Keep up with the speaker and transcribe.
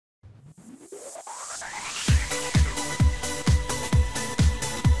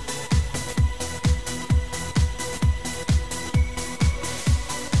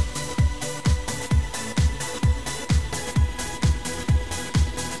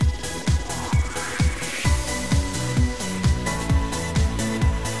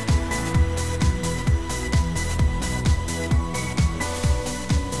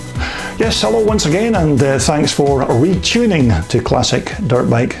Yes, hello once again, and thanks for retuning to Classic Dirt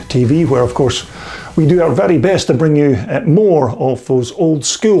Bike TV, where of course we do our very best to bring you more of those old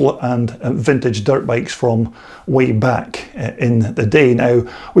school and vintage dirt bikes from way back in the day. Now,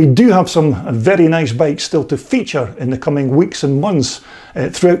 we do have some very nice bikes still to feature in the coming weeks and months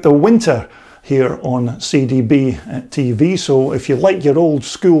throughout the winter here on CDB TV. So if you like your old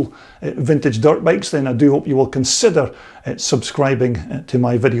school vintage dirt bikes, then I do hope you will consider subscribing to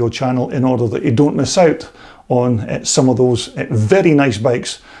my video channel in order that you don't miss out on some of those very nice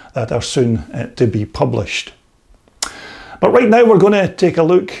bikes that are soon to be published. But right now we're going to take a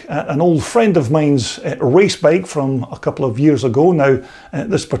look at an old friend of mine's race bike from a couple of years ago. Now,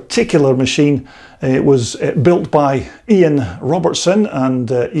 this particular machine was built by Ian Robertson, and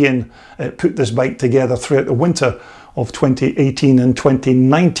Ian put this bike together throughout the winter of 2018 and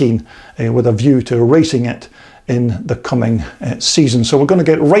 2019 with a view to racing it in the coming season. So we're going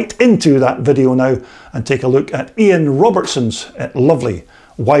to get right into that video now and take a look at Ian Robertson's lovely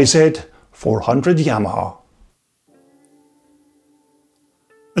YZ 400 Yamaha.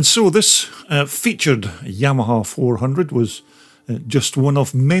 And so this featured Yamaha 400 was just one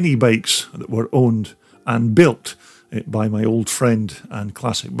of many bikes that were owned and built by my old friend and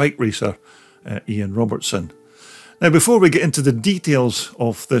classic bike racer Ian Robertson. Now, before we get into the details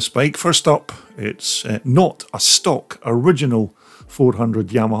of this bike, first up, it's not a stock original 400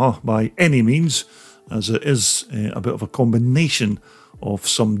 Yamaha by any means, as it is a bit of a combination of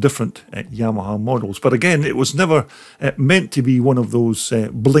some different Yamaha models. But again, it was never meant to be one of those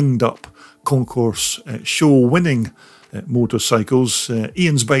blinged up concourse show winning motorcycles.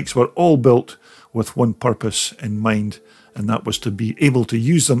 Ian's bikes were all built with one purpose in mind, and that was to be able to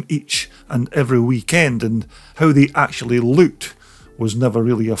use them each and every weekend, and how they actually looked was never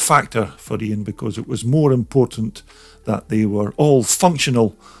really a factor for Ian, because it was more important that they were all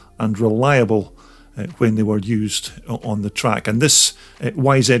functional and reliable when they were used on the track. And this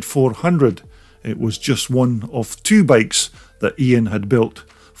YZ 400, it was just one of two bikes that Ian had built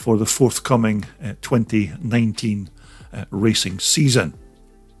for the forthcoming 2019 racing season.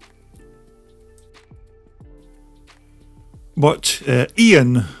 But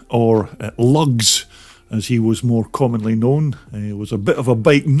Ian, or Lugs as he was more commonly known, was a bit of a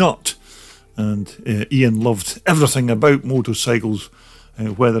bike nut, and Ian loved everything about motorcycles,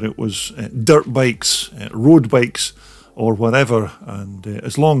 whether it was dirt bikes, road bikes or whatever, and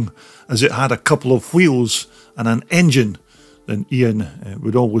as long as it had a couple of wheels and an engine, then Ian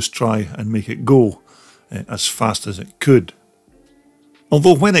would always try and make it go as fast as it could.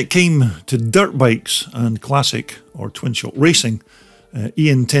 Although when it came to dirt bikes and classic or twin shock racing,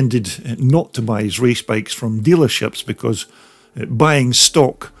 Ian tended not to buy his race bikes from dealerships, because buying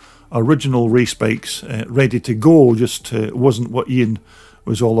stock original race bikes ready to go just wasn't what Ian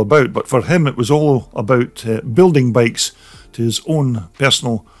was all about. But for him, it was all about building bikes to his own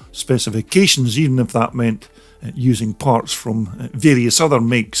personal specifications, even if that meant using parts from various other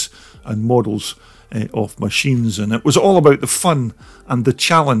makes and models of machines. And it was all about the fun and the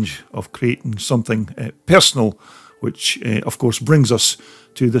challenge of creating something personal, which of course brings us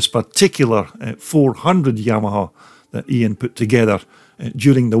to this particular 400 Yamaha that Ian put together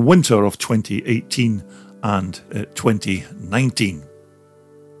during the winter of 2018 and 2019.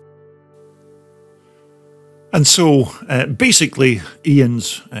 And so basically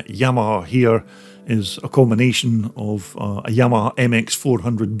Ian's Yamaha here is a combination of a Yamaha MX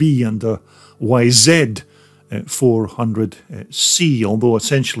 400B and a YZ 400C, although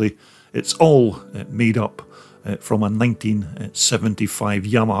essentially it's all made up from a 1975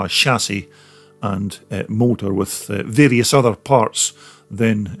 Yamaha chassis and motor, with various other parts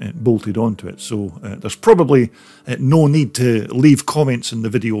then bolted onto it. So there's probably no need to leave comments in the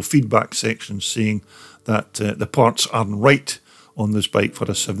video feedback section saying that the parts aren't right on this bike for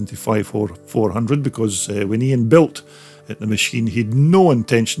a 75 400, because when Ian built the machine, he had no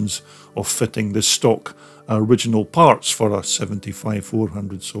intentions of fitting the stock original parts for a 75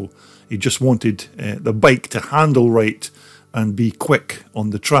 400. So he just wanted the bike to handle right and be quick on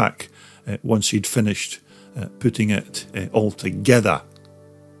the track once he'd finished putting it all together.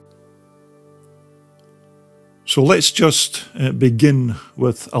 So let's just begin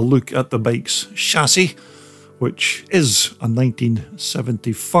with a look at the bike's chassis, which is a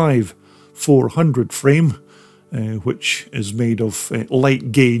 1975 400 frame, which is made of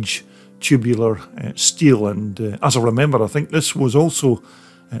light gauge tubular steel. And as I remember, I think this was also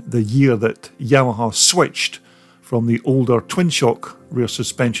the year that Yamaha switched from the older twin shock rear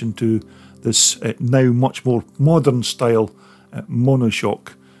suspension to this now much more modern style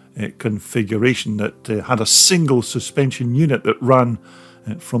monoshock configuration that had a single suspension unit that ran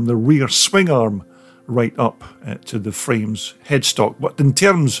from the rear swing arm right up to the frame's headstock. But in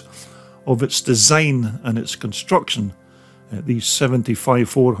terms of its design and its construction, these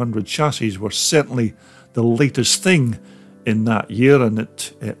 75-400 chassis were certainly the latest thing in that year, and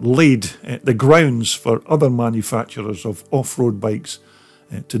it laid the grounds for other manufacturers of off-road bikes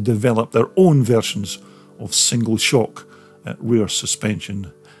to develop their own versions of single shock rear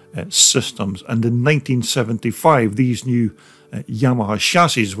suspension systems. And in 1975, these new Yamaha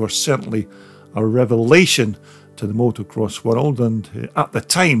chassis were certainly a revelation to the motocross world, and at the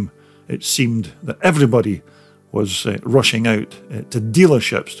time it seemed that everybody was rushing out to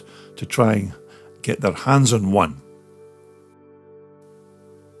dealerships to try and get their hands on one.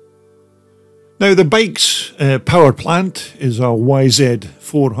 Now, the bike's power plant is a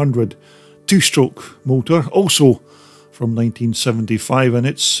YZ400 two-stroke motor, also from 1975, and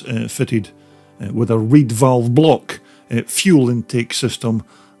it's fitted with a reed valve block, fuel intake system,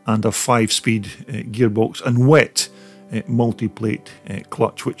 and a 5-speed gearbox and wet multi-plate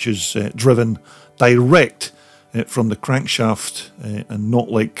clutch, which is driven direct from the crankshaft, and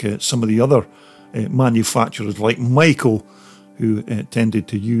not like some of the other manufacturers like Michael, who tended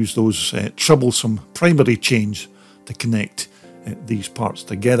to use those troublesome primary chains to connect these parts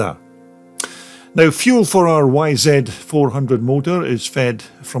together. Now, fuel for our YZ400 motor is fed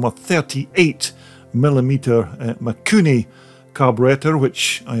from a 38mm Mikuni carburetor,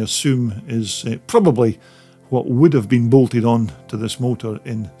 which I assume is probably what would have been bolted on to this motor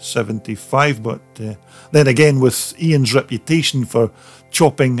in 75, but then again, with Ian's reputation for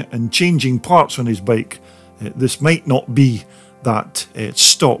chopping and changing parts on his bike, this might not be that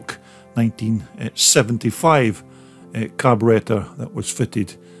stock 1975 carburetor that was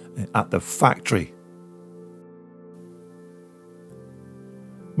fitted at the factory.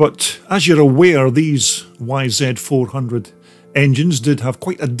 But as you're aware, these YZ400 engines did have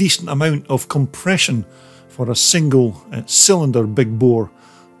quite a decent amount of compression for a single cylinder big bore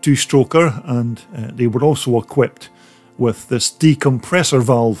two-stroker, and they were also equipped with this decompressor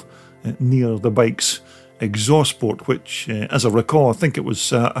valve near the bike's exhaust port, which, as I recall, I think it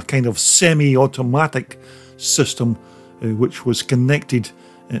was a kind of semi-automatic system which was connected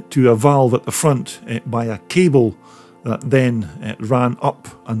to a valve at the front by a cable that then ran up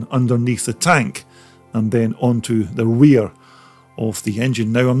and underneath the tank and then onto the rear of the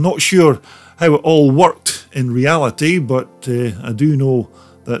engine. Now, I'm not sure how it all worked in reality, but I do know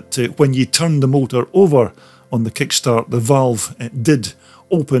that when you turned the motor over on the kickstart, the valve did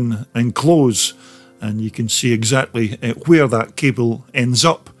open and close, and you can see exactly where that cable ends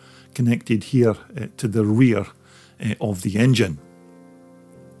up, connected here to the rear of the engine.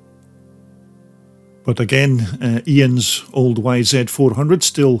 But again, Ian's old YZ400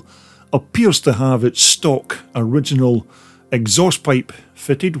 still appears to have its stock original exhaust pipe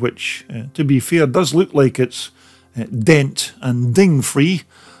fitted, which, to be fair, does look like it's dent and ding free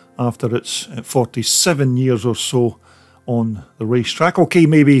after its 47 years or so on the racetrack. Okay,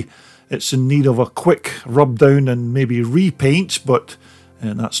 maybe it's in need of a quick rub down and maybe repaint, but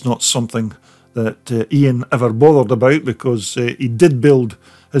that's not something that Ian ever bothered about, because he did build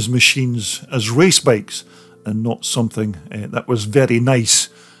his machines as race bikes and not something that was very nice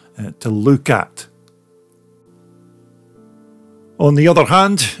to look at. On the other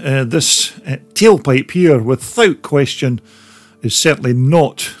hand, this tailpipe here, without question, is certainly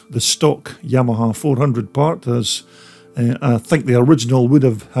not the stock Yamaha 400 part, as I think the original would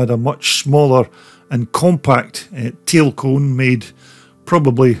have had a much smaller and compact tail cone made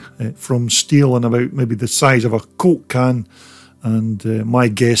probably from steel and about maybe the size of a Coke can. And my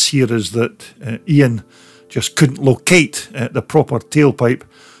guess here is that Ian just couldn't locate the proper tailpipe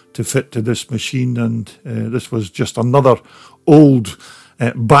to fit to this machine, and this was just another old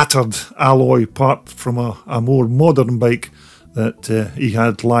battered alloy part from a more modern bike that he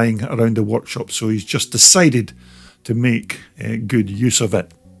had lying around the workshop, so he's just decided to make good use of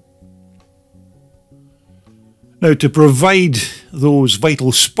it. Now, to provide those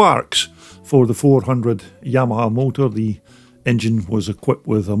vital sparks for the 400 Yamaha motor, the engine was equipped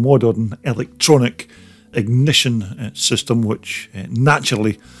with a modern electronic ignition system, which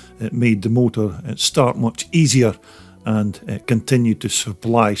naturally made the motor start much easier and continued to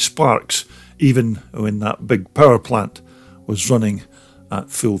supply sparks even when that big power plant was running at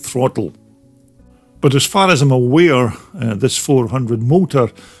full throttle. But as far as I'm aware, this 400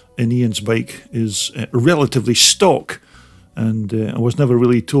 motor in Ian's bike is relatively stock, and I was never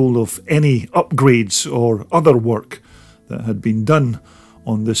really told of any upgrades or other work that had been done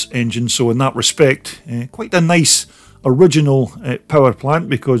on this engine. So in that respect, quite a nice original power plant,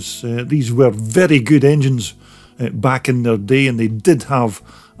 because these were very good engines back in their day, and they did have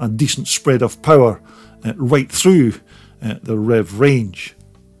a decent spread of power right through the rev range.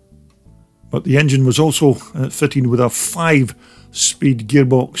 But the engine was also fitted with a 5-speed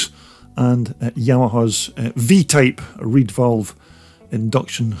gearbox and Yamaha's V-type reed valve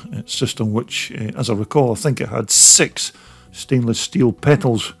induction system, which, as I recall, I think it had 6 stainless steel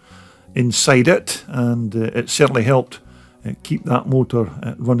petals inside it, and it certainly helped keep that motor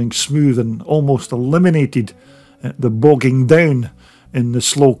running smooth and almost eliminated the bogging down in the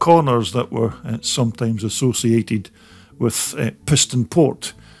slow corners that were sometimes associated with piston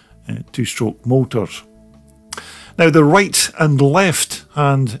port 2-stroke motors. Now, the right and left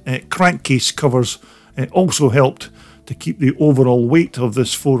hand crankcase covers also helped to keep the overall weight of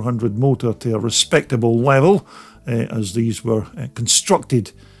this 400 motor to a respectable level, as these were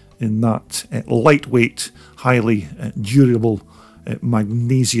constructed in that lightweight, highly durable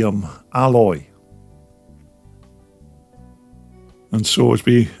magnesium alloy. And so as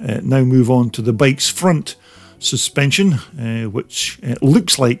we now move on to the bike's front suspension, which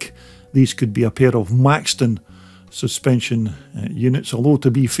looks like these could be a pair of Maxton suspension units, although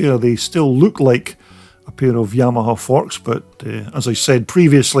to be fair they still look like a pair of Yamaha forks. But as I said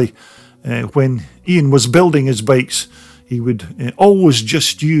previously, when Ian was building his bikes, he would always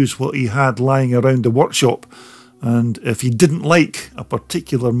just use what he had lying around the workshop, and if he didn't like a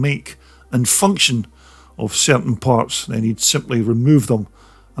particular make and function of certain parts, then he'd simply remove them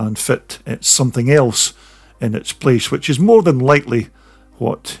and fit something else in its place, which is more than likely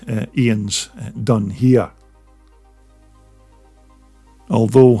what Ian's done here.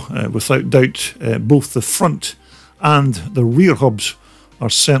 Although without doubt both the front and the rear hubs are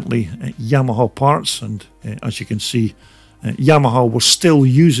certainly Yamaha parts, and as you can see, Yamaha were still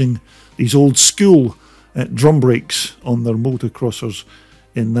using these old school drum brakes on their motocrossers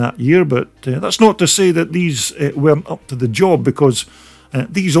in that year. But that's not to say that these weren't up to the job, because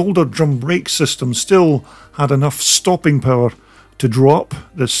these older drum brake systems still had enough stopping power to draw up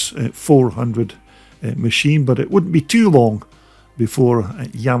this 400 machine, but it wouldn't be too long before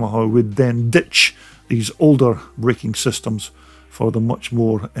Yamaha would then ditch these older braking systems for the much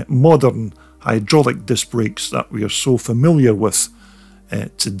more modern hydraulic disc brakes that we are so familiar with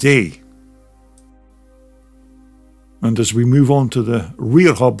today. And as we move on to the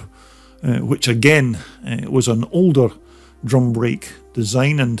rear hub, which again was an older drum brake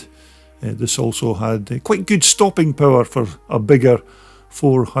design, and this also had quite good stopping power for a bigger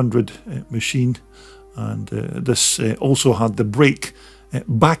 400 machine, and this also had the brake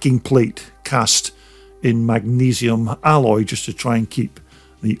backing plate cast in magnesium alloy, just to try and keep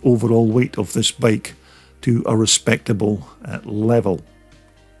the overall weight of this bike to a respectable level.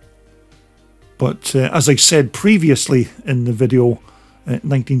 But as I said previously in the video,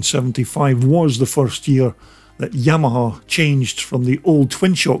 1975 was the first year that Yamaha changed from the old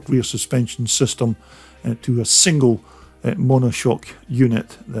twin-shock rear suspension system to a single monoshock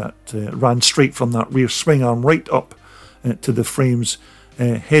unit that ran straight from that rear swing arm right up to the frame's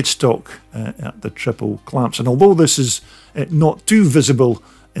headstock at the triple clamps. And although this is not too visible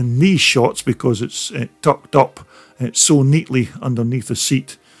in these shots because it's tucked up so neatly underneath the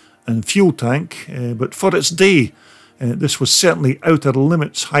seat and fuel tank, but for its day this was certainly outer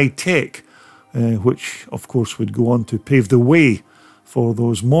limits high tech, which of course would go on to pave the way for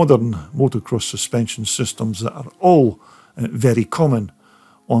those modern motocross suspension systems that are all very common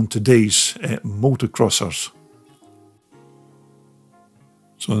on today's motocrossers.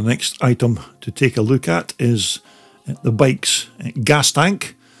 So the next item to take a look at is the bike's gas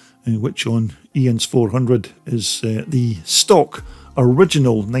tank, which on Ian's 400 is the stock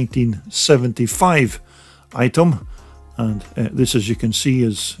original 1975 item, and this, as you can see,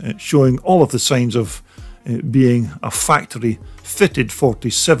 is showing all of the signs of being a factory fitted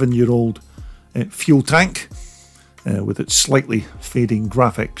 47-year-old fuel tank with its slightly fading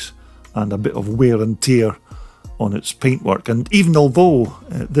graphics and a bit of wear and tear on its paintwork. And even although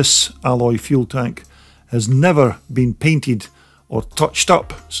this alloy fuel tank has never been painted or touched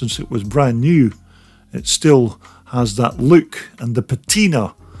up since it was brand new, it still has that look and the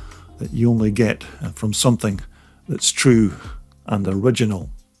patina that you only get from something that's true and original.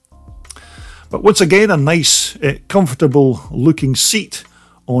 But once again, a nice comfortable looking seat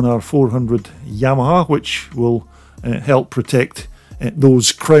on our 400 Yamaha, which will help protect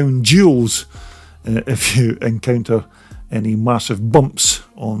those crown jewels if you encounter any massive bumps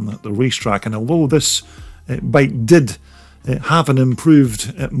on the racetrack. And although this bike did have an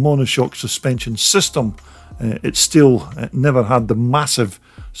improved monoshock suspension system, it still never had the massive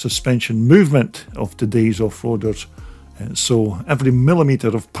suspension movement of today's off-roaders. So every millimetre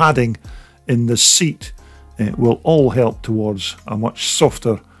of padding in the seat will all help towards a much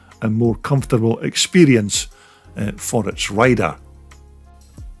softer and more comfortable experience for its rider.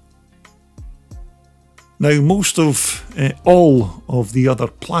 Now, most of all of the other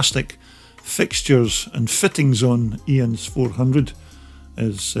plastic fixtures and fittings on Ian's 400,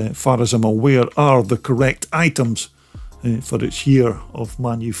 as far as I'm aware, are the correct items for its year of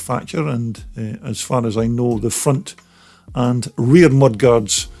manufacture, and as far as I know, the front and rear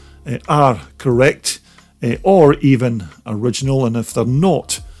mudguards are correct or even original, and if they're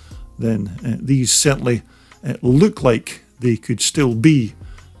not, then these certainly look like they could still be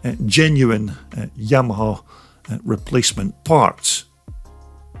genuine Yamaha replacement parts.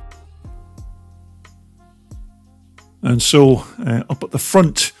 And so up at the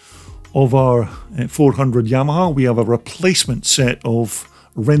front of our 400 Yamaha, we have a replacement set of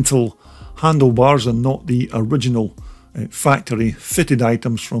rental handlebars and not the original factory fitted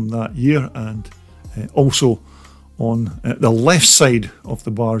items from that year. And also on the left side of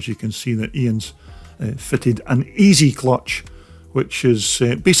the bars, you can see that Ian's fitted an easy clutch, which is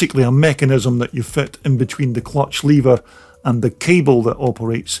basically a mechanism that you fit in between the clutch lever and the cable that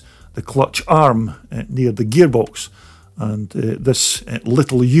operates the clutch arm near the gearbox. And this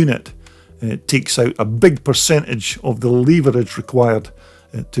little unit takes out a big percentage of the leverage required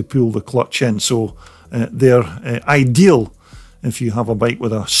to pull the clutch in. So they're ideal if you have a bike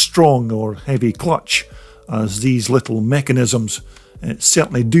with a strong or heavy clutch, as these little mechanisms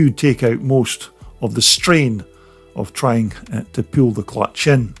certainly do take out most of the strain of trying to pull the clutch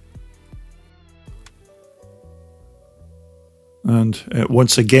in. And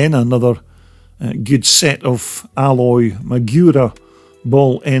once again, another good set of alloy Magura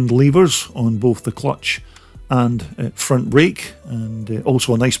ball end levers on both the clutch and front brake, and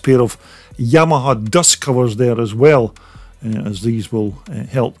also a nice pair of Yamaha dust covers there as well, as these will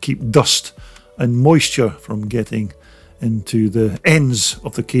help keep dust and moisture from getting into the ends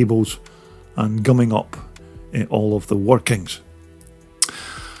of the cables and gumming up all of the workings.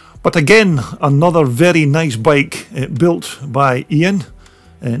 But again, another very nice bike built by Ian.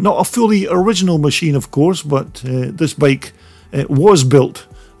 Not a fully original machine, of course, but this bike was built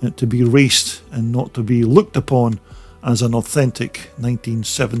to be raced and not to be looked upon as an authentic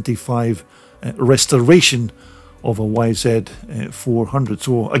 1975 restoration of a YZ 400.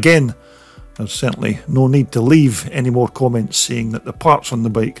 So again, there's certainly no need to leave any more comments saying that the parts on the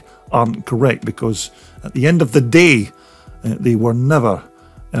bike aren't correct, because at the end of the day, they were never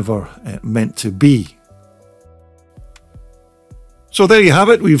ever meant to be. So there you have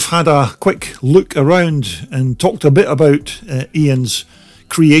it. We've had a quick look around and talked a bit about Ian's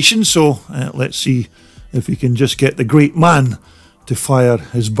creation. So let's see if we can just get the great man to fire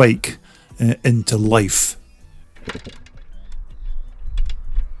his bike into life.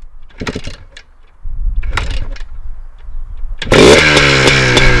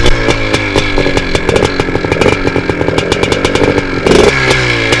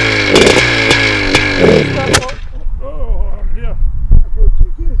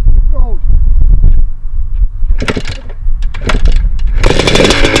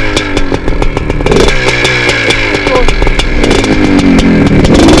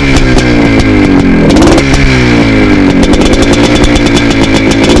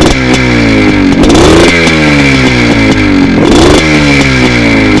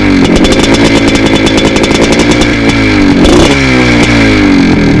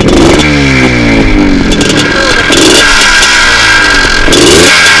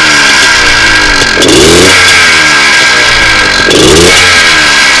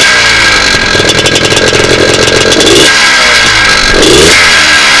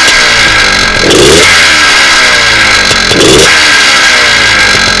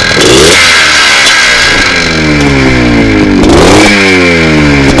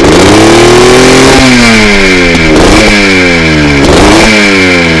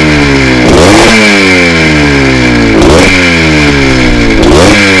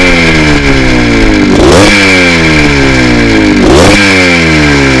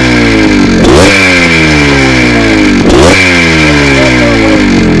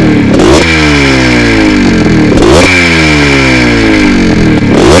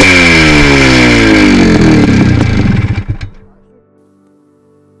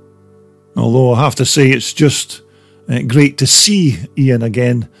 Although I have to say, it's just great to see Ian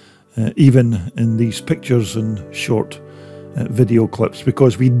again, even in these pictures and short video clips,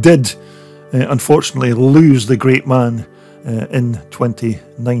 because we did unfortunately lose the great man in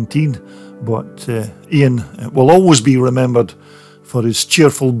 2019, but Ian will always be remembered for his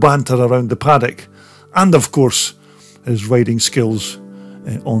cheerful banter around the paddock and of course his riding skills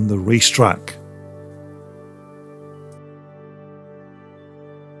on the racetrack.